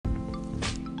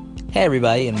Hey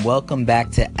everybody, and welcome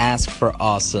back to Ask for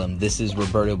Awesome. This is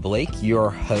Roberto Blake, your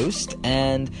host,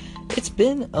 and it's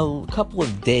been a couple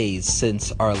of days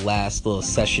since our last little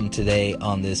session today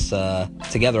on this,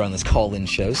 together on this call-in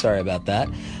show. Sorry about that.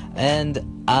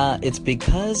 And it's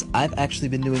because I've actually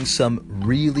been doing some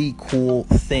really cool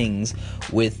things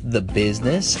with the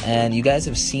business, and you guys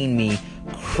have seen me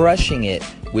crushing it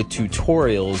with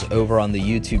tutorials over on the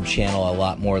YouTube channel a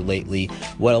lot more lately.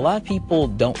 What a lot of people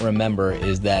don't remember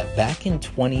is that back in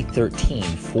 2013,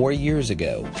 4 years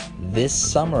ago, this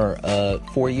summer,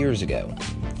 4 years ago,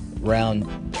 around,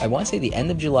 I want to say the end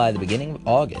of July, the beginning of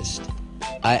August,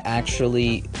 I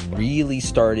actually really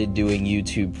started doing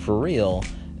YouTube for real,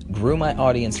 grew my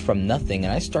audience from nothing,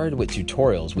 and I started with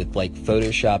tutorials with like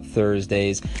Photoshop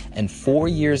Thursdays, and 4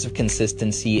 years of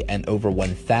consistency and over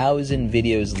 1,000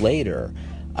 videos later,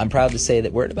 I'm proud to say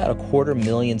that we're at about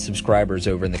 250,000 subscribers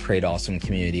over in the Create Awesome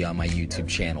community on my YouTube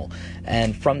channel.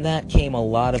 And from that came a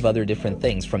lot of other different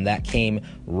things. From that came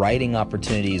writing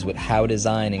opportunities with How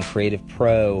Design and Creative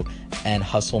Pro and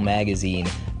Hustle Magazine.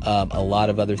 A lot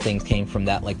of other things came from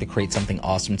that, like the Create Something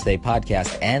Awesome Today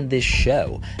podcast and this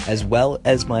show, as well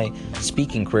as my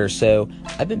speaking career. So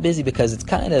I've been busy because it's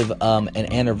kind of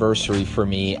an anniversary for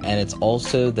me, and it's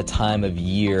also the time of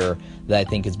year that I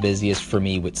think is busiest for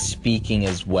me with speaking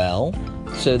as well.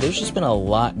 So there's just been a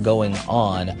lot going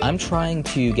on. I'm trying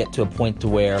to get to a point to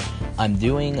where I'm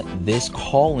doing this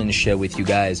call-in show with you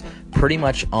guys pretty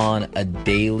much on a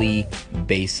daily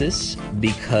basis,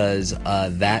 because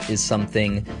that is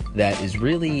something that is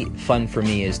really fun for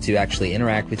me, is to actually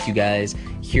interact with you guys,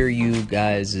 hear you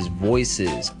guys'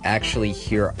 voices actually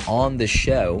here on the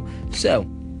show. So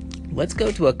let's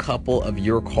go to a couple of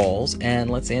your calls and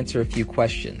let's answer a few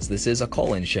questions. This is a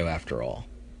call-in show after all.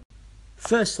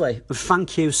 Firstly,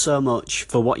 thank you so much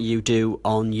for what you do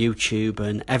on YouTube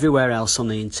and everywhere else on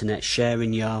the internet,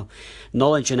 sharing your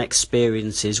knowledge and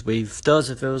experiences with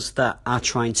those of us that are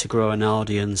trying to grow an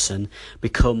audience and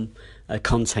become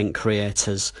content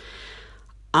creators.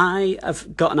 I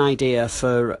have got an idea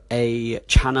for a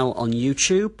channel on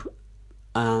YouTube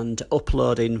and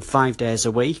uploading 5 days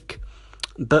a week.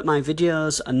 But my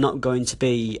videos are not going to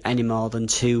be any more than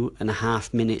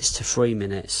 2.5 minutes to 3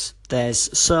 minutes.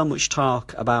 There's so much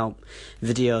talk about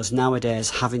videos nowadays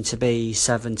having to be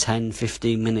 7, 10,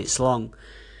 15 minutes long.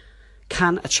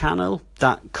 Can a channel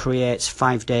that creates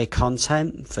 5-day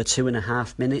content for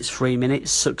 2.5 minutes, 3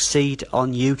 minutes succeed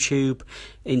on YouTube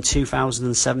in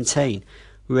 2017?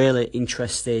 Really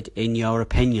interested in your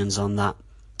opinions on that.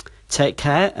 Take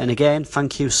care, and again,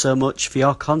 thank you so much for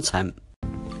your content.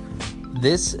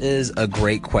 This is a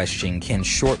great question. Can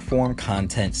short form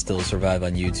content still survive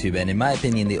on YouTube? And in my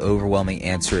opinion, the overwhelming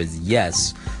answer is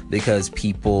yes, because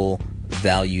people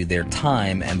value their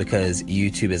time and because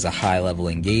YouTube is a high-level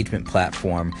engagement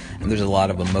platform and there's a lot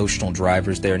of emotional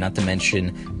drivers there, not to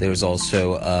mention there's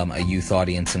also a youth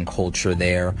audience and culture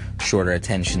there, shorter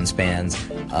attention spans.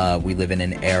 We live in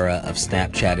an era of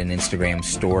Snapchat and Instagram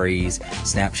stories.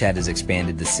 Snapchat has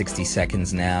expanded to 60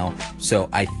 seconds now. So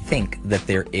I think that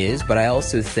there is, but I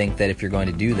also think that if you're going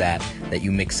to do that, that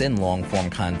you mix in long-form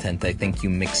content. I think you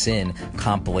mix in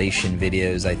compilation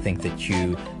videos. I think that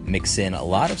you mix in a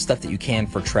lot of stuff that you can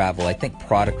for travel. I think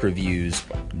product reviews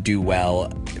do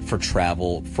well for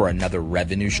travel for another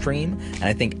revenue stream, and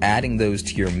I think adding those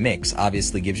to your mix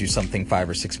obviously gives you something 5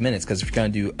 or 6 minutes, because if you're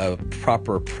going to do a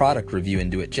proper product review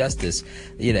and do it justice,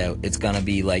 it's going to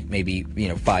be like maybe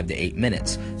 5 to 8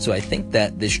 minutes. So I think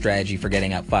that this strategy for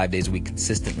getting out 5 days a week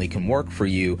consistently can work for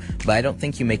you, but I don't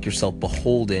think you make yourself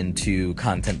beholden to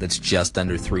content that's just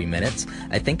under 3 minutes.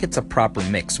 I think it's a proper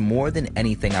mix. More than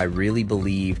anything, I really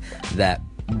believe that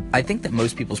I think that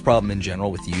most people's problem in general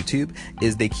with YouTube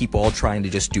is they keep all trying to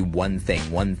just do one thing,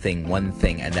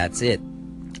 and that's it,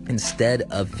 instead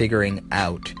of figuring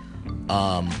out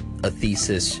a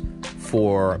thesis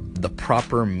for the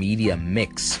proper media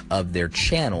mix of their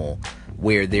channel,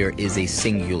 where there is a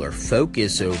singular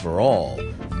focus overall,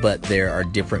 but there are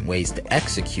different ways to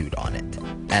execute on it.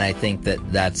 And I think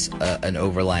that that's an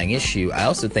overlying issue. I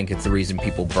also think it's the reason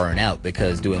people burn out,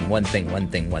 because doing one thing, and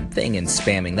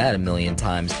spamming that a million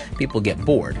times, people get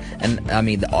bored. And I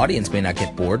mean, the audience may not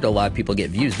get bored. A lot of people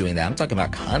get views doing that. I'm talking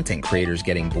about content creators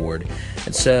getting bored.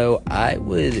 And so I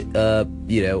would,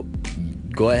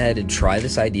 go ahead and try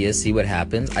this idea, see what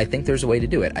happens. I think there's a way to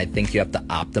do it. I think you have to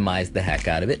optimize the heck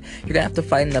out of it. You're gonna have to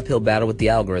fight an uphill battle with the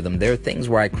algorithm. There are things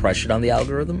where I crush it on the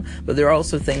algorithm, but there are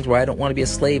also things where I don't want to be a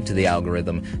slave to the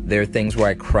algorithm. There are things where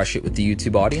I crush it with the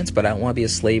YouTube audience, but I don't want to be a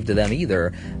slave to them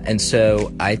either. And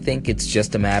so I think it's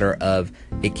just a matter of,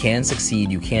 it can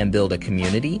succeed, you can build a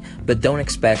community, but don't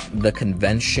expect the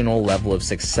conventional level of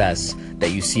success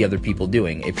that you see other people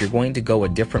doing. If you're going to go a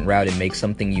different route and make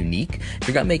something unique, if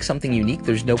you're going to make something unique,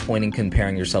 there's no point in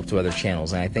comparing yourself to other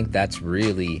channels. And I think that's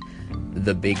really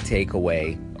the big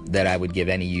takeaway that I would give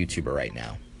any YouTuber right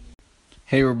now.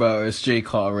 Hey Roberto, it's Jay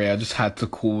Carteret. I just had to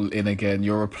call in again.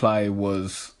 Your reply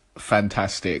was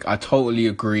fantastic. I totally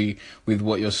agree with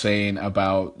what you're saying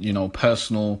about,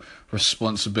 personal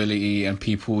responsibility and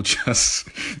people just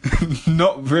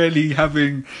not really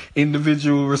having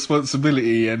individual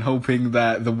responsibility and hoping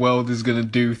that the world is going to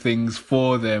do things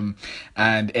for them.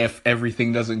 And if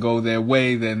everything doesn't go their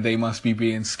way, then they must be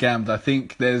being scammed. I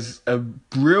think there's a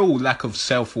real lack of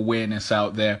self-awareness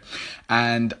out there.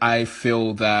 And I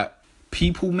feel that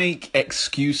people make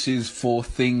excuses for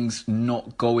things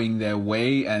not going their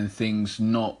way and things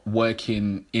not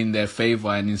working in their favor.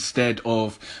 And instead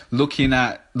of looking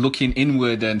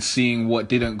inward and seeing what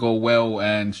didn't go well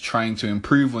and trying to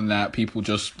improve on that, people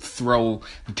just throw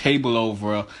the table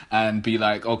over and be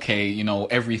like, okay,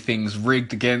 everything's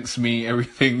rigged against me.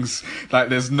 Everything's like,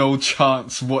 there's no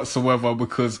chance whatsoever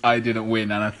because I didn't win.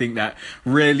 And I think that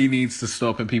really needs to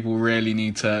stop, and people really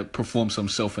need to perform some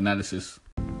self-analysis.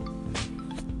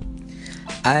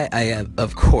 I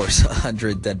of course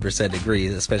 110% agree,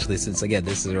 especially since, again,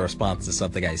 this is a response to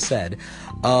something I said.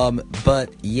 But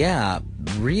yeah,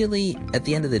 really, at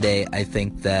the end of the day, I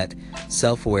think that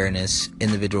self-awareness,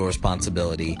 individual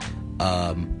responsibility,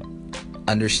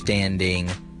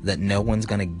 understanding that no one's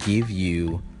going to give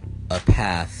you a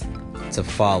path to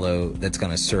follow that's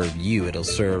going to serve you. It'll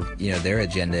serve, their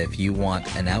agenda. If you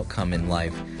want an outcome in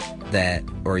life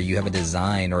or you have a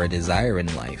design or a desire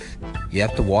in life, you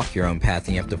have to walk your own path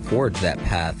and you have to forge that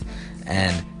path.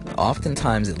 And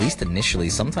oftentimes, at least initially,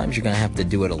 sometimes you're going to have to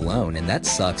do it alone, and that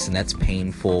sucks and that's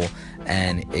painful,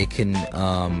 and it can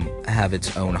have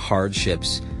its own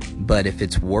hardships. But if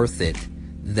it's worth it,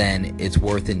 then it's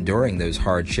worth enduring those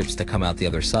hardships to come out the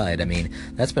other side. I mean,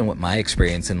 that's been what my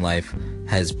experience in life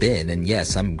has been. And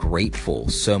yes, I'm grateful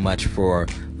so much for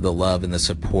the love and the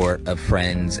support of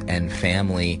friends and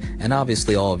family, and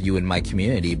obviously all of you in my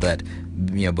community. But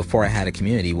before I had a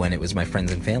community, when it was my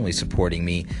friends and family supporting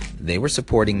me, they were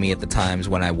supporting me at the times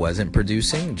when I wasn't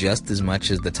producing just as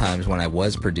much as the times when I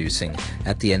was producing.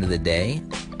 At the end of the day,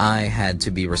 I had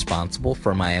to be responsible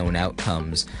for my own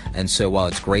outcomes. And so while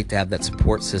it's great to have that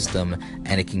support system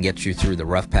and it can get you through the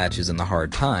rough patches and the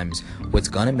hard times, what's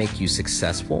going to make you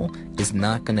successful is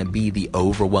not going to be the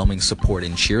overwhelming support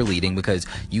and cheerleading, because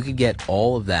you could get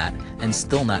all of that and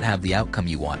still not have the outcome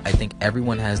you want. I think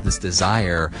everyone has this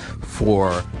desire for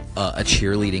a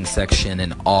cheerleading section,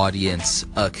 an audience,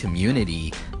 a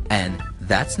community, and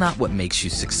that's not what makes you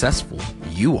successful.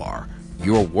 You are.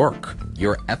 Your work,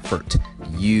 your effort,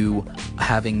 you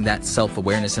having that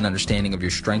self-awareness and understanding of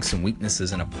your strengths and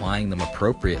weaknesses and applying them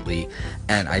appropriately.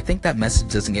 And I think that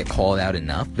message doesn't get called out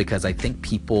enough, because I think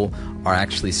people are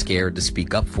actually scared to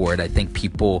speak up for it. I think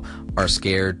people are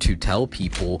scared to tell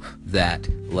people that,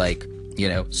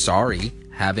 sorry,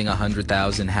 having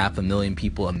 100,000, 500,000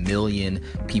 people, 1 million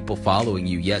people following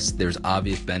you, yes, there's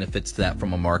obvious benefits to that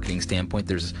from a marketing standpoint.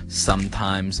 There's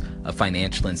sometimes a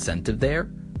financial incentive there,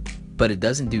 but it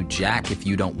doesn't do jack if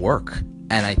you don't work.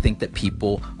 And I think that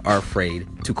people are afraid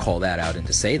to call that out and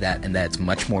to say that, and that it's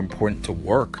much more important to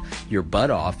work your butt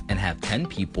off and have 10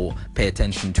 people pay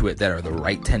attention to it that are the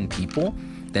right 10 people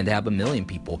than to have 1 million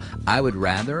people. I would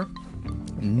rather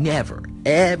never,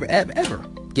 ever, ever, ever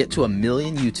get to 1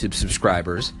 million YouTube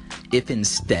subscribers if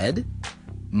instead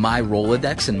my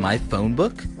Rolodex and my phone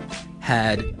book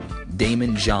had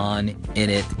Damon John in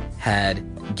it, had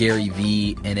Gary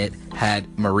Vee in it, had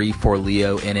Marie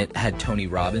Forleo in it, had Tony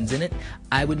Robbins in it.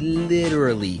 I would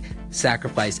literally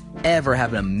sacrifice ever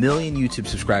having 1 million YouTube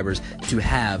subscribers to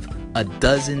have a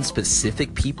dozen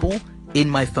specific people in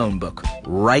my phone book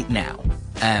right now.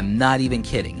 I'm not even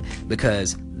kidding,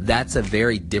 because that's a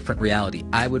very different reality.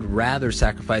 I would rather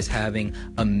sacrifice having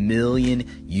 1 million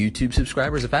YouTube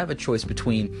subscribers. If I have a choice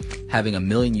between having 1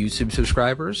 million YouTube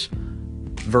subscribers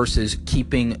versus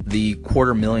keeping the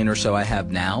 250,000 or so I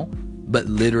have now, but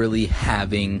literally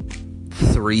having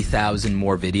 3,000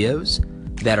 more videos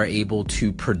that are able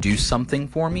to produce something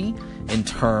for me in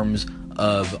terms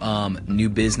of new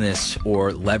business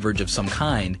or leverage of some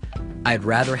kind, I'd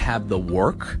rather have the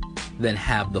work than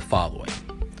have the following.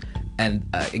 And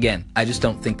again, I just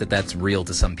don't think that that's real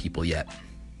to some people yet.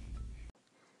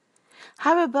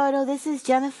 Hi Roberto, this is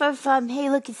Jennifer from Hey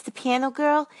Look, It's the Piano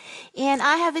Girl, and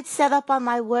I have it set up on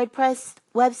my WordPress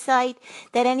website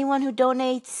that anyone who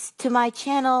donates to my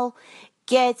channel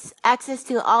gets access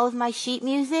to all of my sheet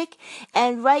music.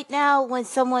 And right now, when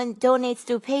someone donates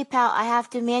through PayPal, I have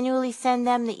to manually send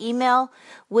them the email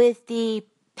with the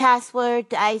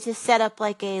password. I just set up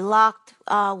like a locked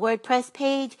WordPress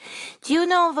page. Do you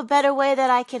know of a better way that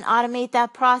I can automate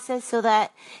that process so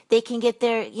that they can get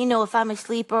their, if I'm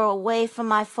asleep or away from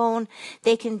my phone,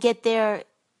 they can get their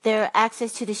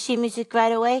access to the sheet music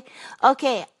right away?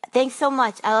 Okay, thanks so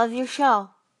much. I love your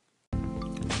show.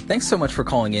 Thanks so much for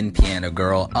calling in, Piano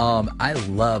Girl. I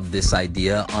love this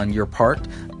idea on your part.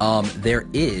 There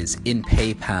is in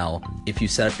PayPal, if you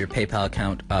set up your PayPal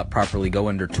account properly, go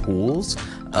under Tools.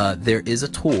 There is a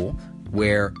tool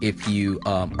where if you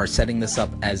are setting this up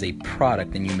as a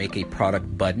product and you make a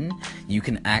product button, you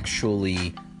can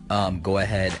actually go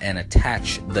ahead and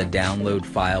attach the download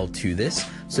file to this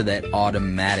so that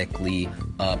automatically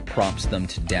prompts them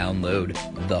to download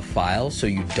the file, so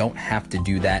you don't have to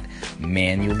do that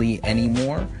manually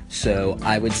anymore. So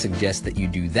I would suggest that you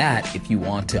do that if you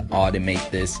want to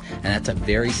automate this, and that's a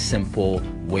very simple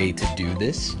way to do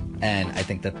this. And I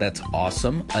think that that's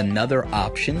awesome. Another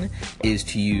option is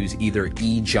to use either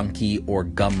eJunkie or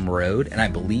Gumroad, and I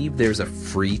believe there's a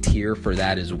free tier for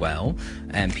that as well,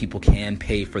 and people can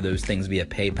pay for those things via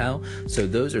PayPal. So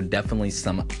those are definitely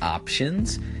some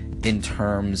options in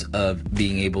terms of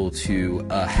being able to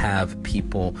have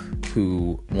people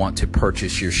who want to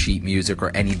purchase your sheet music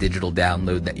or any digital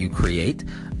download that you create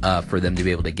for them to be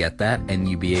able to get that, and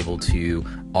you be able to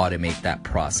automate that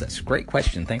process. Great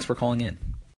question. Thanks for calling in.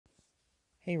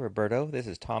 Hey Roberto, this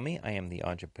is Tommy. I am the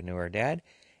Entrepreneur Dad,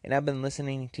 and I've been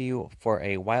listening to you for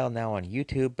a while now on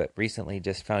YouTube, but recently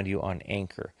just found you on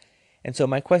Anchor. And so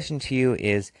my question to you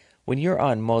is, when you're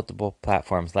on multiple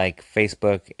platforms like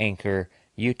Facebook, Anchor,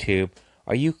 YouTube,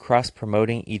 are you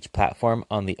cross-promoting each platform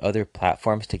on the other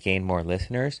platforms to gain more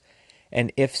listeners?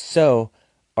 And if so,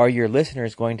 are your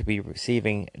listeners going to be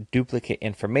receiving duplicate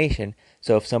information?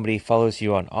 So if somebody follows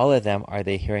you on all of them, are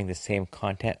they hearing the same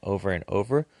content over and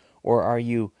over? Or are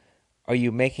you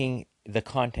making the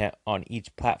content on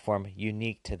each platform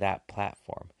unique to that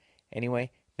platform? Anyway,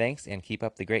 thanks and keep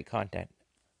up the great content.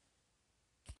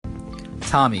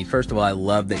 Tommy, first of all, I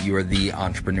love that you are the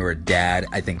Entrepreneur Dad.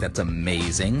 I think that's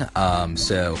amazing.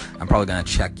 So I'm probably going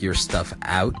to check your stuff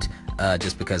out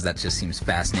just because that just seems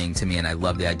fascinating to me. And I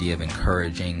love the idea of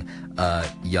encouraging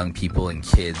young people and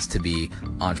kids to be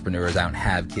entrepreneurs. I don't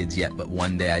have kids yet, but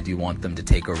one day I do want them to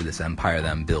take over this empire that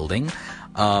I'm building.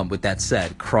 With that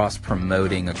said,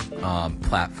 cross-promoting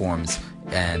platforms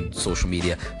and social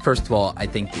media. First of all, I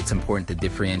think it's important to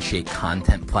differentiate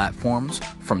content platforms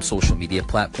from social media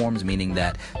platforms, meaning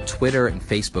that Twitter and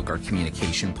Facebook are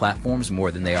communication platforms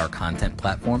more than they are content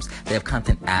platforms. They have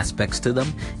content aspects to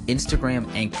them.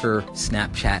 Instagram, Anchor,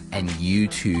 Snapchat, and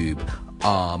YouTube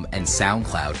and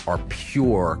SoundCloud are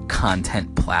pure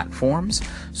content platforms.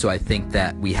 So I think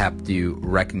that we have to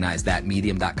recognize that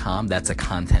Medium.com, that's a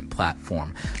content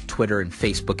platform. Twitter and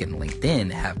Facebook and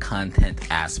LinkedIn have content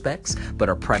aspects, but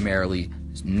are primarily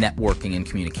networking and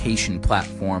communication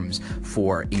platforms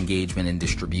for engagement and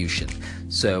distribution.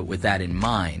 So with that in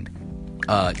mind,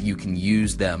 you can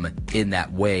use them in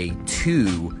that way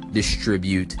to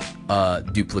distribute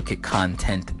duplicate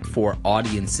content for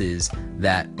audiences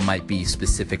that might be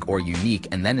specific or unique,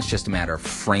 and then it's just a matter of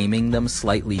framing them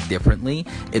slightly differently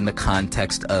in the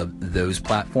context of those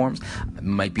platforms. It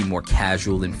might be more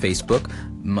casual in Facebook,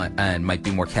 and might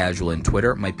be more casual in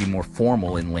Twitter, might be more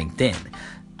formal in LinkedIn.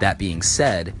 That being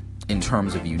said, in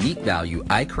terms of unique value,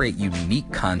 I create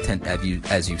unique content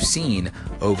as you've seen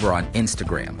over on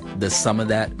Instagram. Does some of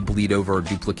that bleed over or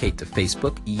duplicate to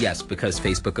Facebook? Yes, because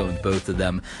Facebook owns both of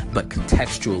them, but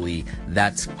contextually,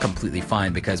 that's completely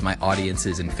fine because my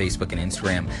audiences in Facebook and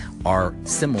Instagram are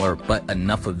similar, but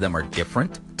enough of them are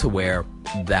different to where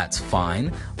that's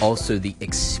fine. Also, the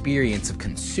experience of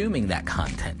consuming that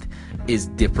content is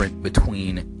different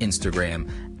between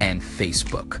Instagram and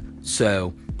Facebook.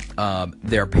 So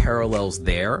there are parallels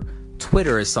there.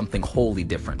 Twitter is something wholly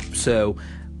different. So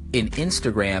in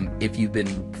Instagram, if you've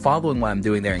been following what I'm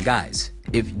doing there, and guys,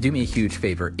 do me a huge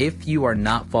favor. If you are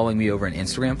not following me over on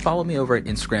Instagram, follow me over at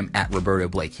Instagram at Roberto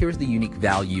Blake. Here's the unique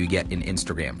value you get in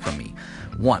Instagram from me.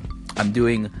 One, I'm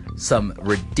doing some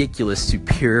ridiculous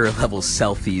superior level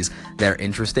selfies that are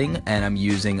interesting, and I'm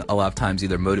using a lot of times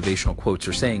either motivational quotes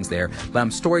or sayings there, but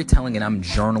I'm storytelling and I'm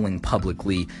journaling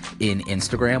publicly in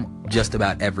Instagram just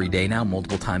about every day now,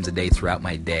 multiple times a day throughout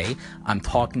my day. I'm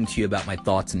talking to you about my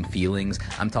thoughts and feelings.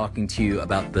 I'm talking to you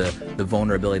about the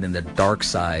vulnerability and the dark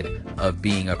side of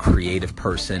being a creative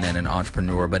person and an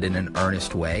entrepreneur, but in an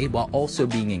earnest way, while also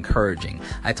being encouraging.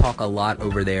 I talk a lot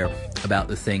over there about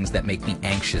the things that make me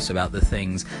anxious, about the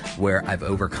things where I've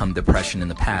overcome depression in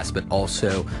the past, but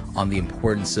also on the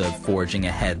importance of forging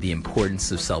ahead, the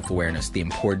importance of self-awareness, the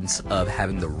importance of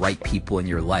having the right people in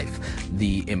your life,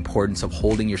 the importance of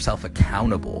holding yourself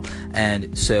accountable.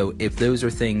 And so if those are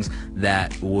things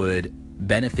that would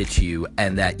benefit you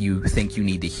and that you think you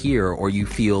need to hear, or you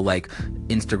feel like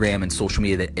Instagram and social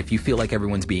media, that if you feel like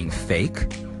everyone's being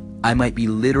fake, I might be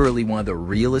literally one of the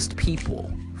realest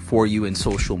people for you in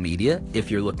social media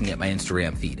if you're looking at my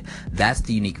Instagram feed. That's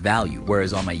the unique value.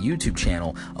 Whereas on my YouTube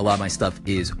channel, a lot of my stuff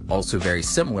is also very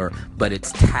similar, but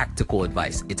it's tactical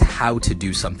advice. It's how to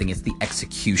do something. It's the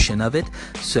execution of it.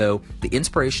 So the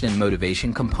inspiration and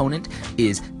motivation component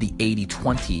is the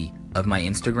 80-20 of my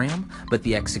Instagram, but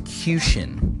the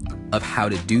execution of how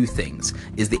to do things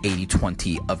is the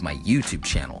 80-20 of my YouTube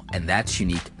channel. And that's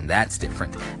unique and that's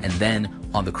different. And then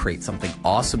on the Create Something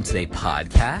Awesome Today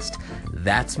podcast,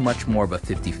 that's much more of a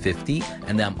 50-50.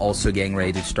 And then I'm also getting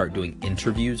ready to start doing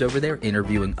interviews over there,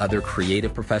 interviewing other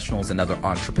creative professionals and other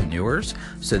entrepreneurs.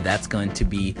 So that's going to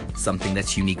be something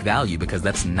that's unique value, because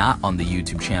that's not on the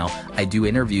YouTube channel. I do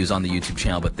interviews on the YouTube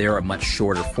channel, but they're a much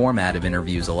shorter format of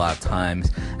interviews a lot of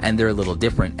times, and they're a little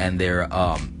different, and they're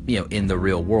in the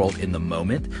real world, in the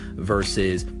moment,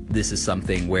 versus this is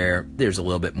something where there's a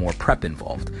little bit more prep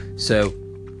involved. So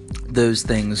those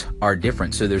things are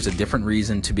different. So there's a different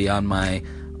reason to be on my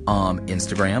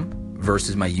Instagram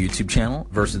versus my YouTube channel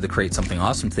versus the Create Something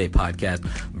Awesome Today podcast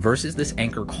versus this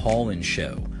Anchor call-in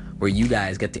show where you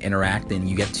guys get to interact and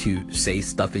you get to say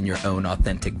stuff in your own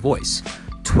authentic voice.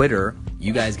 Twitter,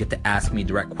 you guys get to ask me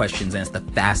direct questions, and it's the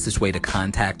fastest way to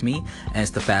contact me, and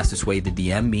it's the fastest way to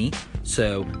DM me.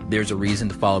 So there's a reason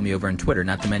to follow me over on Twitter.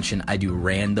 Not to mention, I do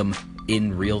random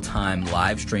in real-time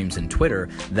live streams in Twitter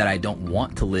that I don't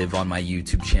want to live on my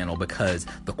YouTube channel because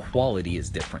the quality is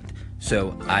different.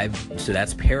 So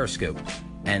that's Periscope.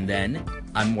 And then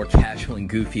I'm more casual and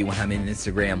goofy when I'm in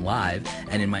Instagram Live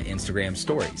and in my Instagram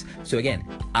stories. So again,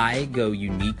 I go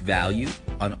unique value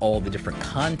on all the different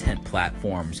content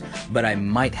platforms, but I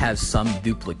might have some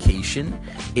duplication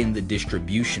in the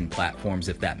distribution platforms,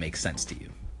 if that makes sense to you.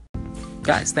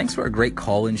 Guys, thanks for a great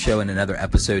call-in show and another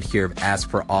episode here of Ask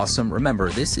for Awesome. Remember,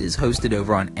 this is hosted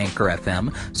over on Anchor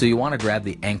FM, so you want to grab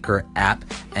the Anchor app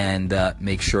and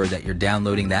make sure that you're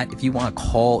downloading that. If you want to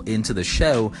call into the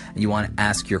show and you want to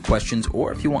ask your questions,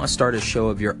 or if you want to start a show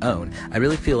of your own, I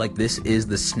really feel like this is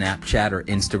the Snapchat or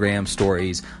Instagram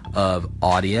stories of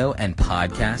audio and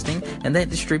podcasting, and that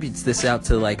distributes this out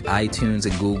to like iTunes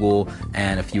and Google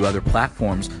and a few other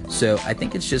platforms. So I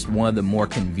think it's just one of the more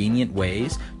convenient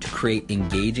ways to create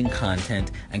engaging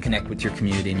content and connect with your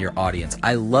community and your audience.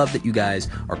 I love that you guys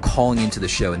are calling into the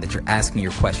show and that you're asking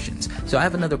your questions. So I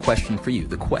have another question for you.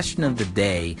 The question of the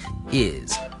day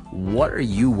is, what are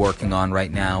you working on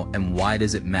right now and why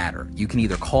does it matter? You can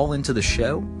either call into the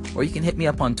show or you can hit me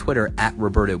up on Twitter at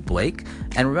Roberto Blake.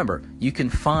 And remember, you can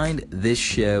find this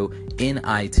show in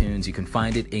iTunes, you can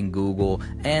find it in Google,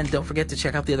 and don't forget to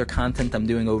check out the other content I'm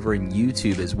doing over in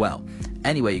YouTube as well.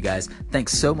 Anyway, you guys,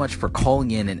 thanks so much for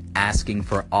calling in and asking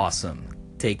for awesome.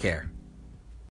 Take care.